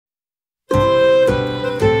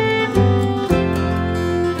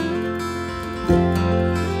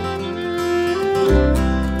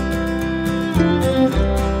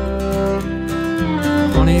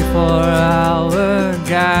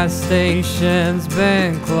station's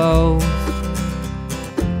been closed.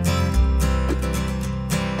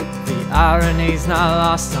 The irony's not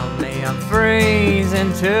lost on me, I'm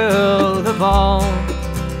freezing to the bone.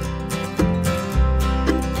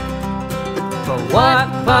 But what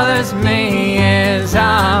bothers me is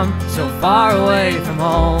I'm so far away from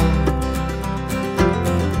home.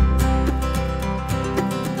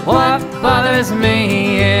 What bothers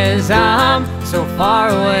me is I'm so far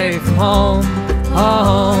away from home.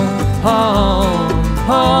 Home, home,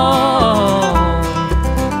 home.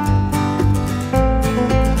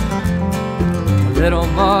 A little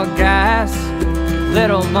more gas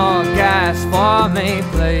for me,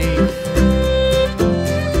 please.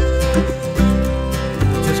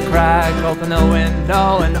 Just crack open the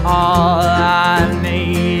window and all I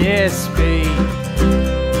need is speed.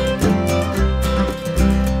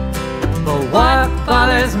 But what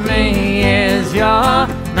bothers me is you're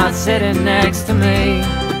not sitting next to me.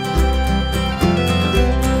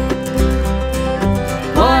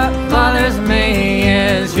 What bothers me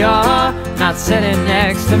is you're not sitting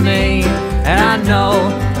next to me. And I know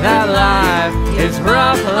that life is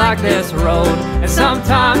rough like this road, and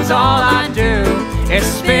sometimes all I do is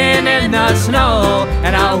spin in the snow.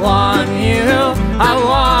 And I want you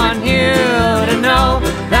to know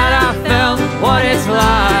that I felt what it's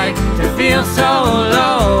like to feel so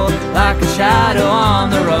low, like a shadow on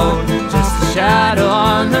the road, just a shadow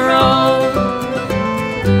on the road.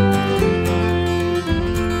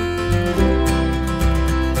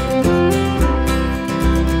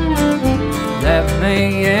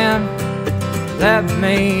 Let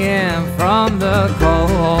me in from the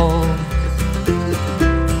cold.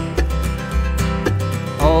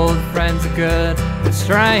 Old friends are good, but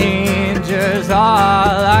strangers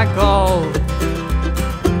are like gold.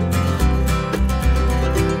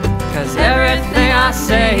 'Cause everything I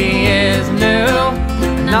say is new,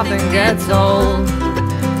 nothing gets old.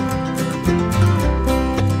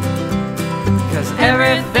 'Cause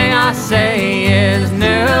everything I say is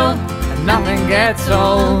new, nothing gets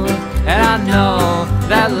old. And I know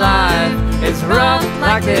that life is rough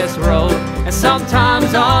like this road, and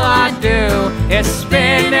sometimes all I do is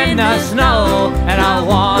spin in the snow. And I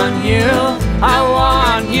want you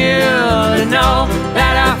to know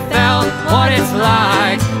that I felt what it's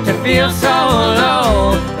like to feel so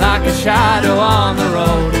low, like a shadow on the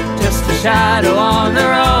road, just a shadow on the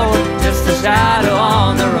road, just a shadow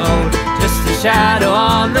on the road, just a shadow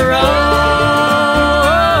on the road.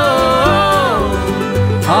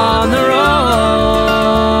 On the road,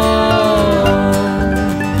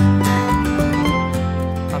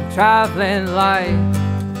 I'm traveling light,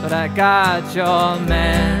 but I got your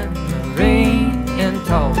memory in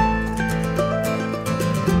tow.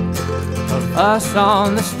 Of us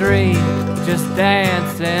on the street, just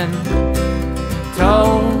dancing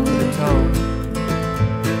toe to toe.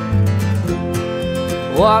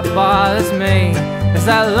 What bothers me is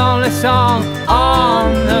that lonely song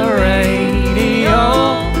on the radio,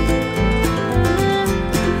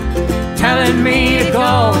 telling me to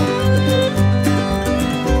go,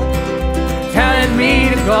 telling me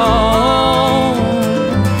to go,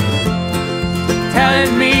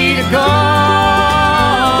 telling me to go.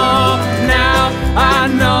 Now I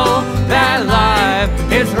know that life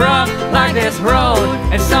is rough like this road,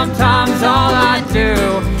 and sometimes all I do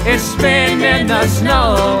is spin in the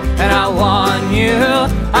snow. And I want you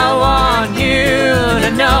to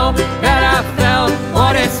know that I felt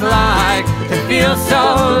what it's like to feel so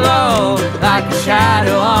low, like a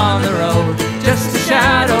shadow on the road,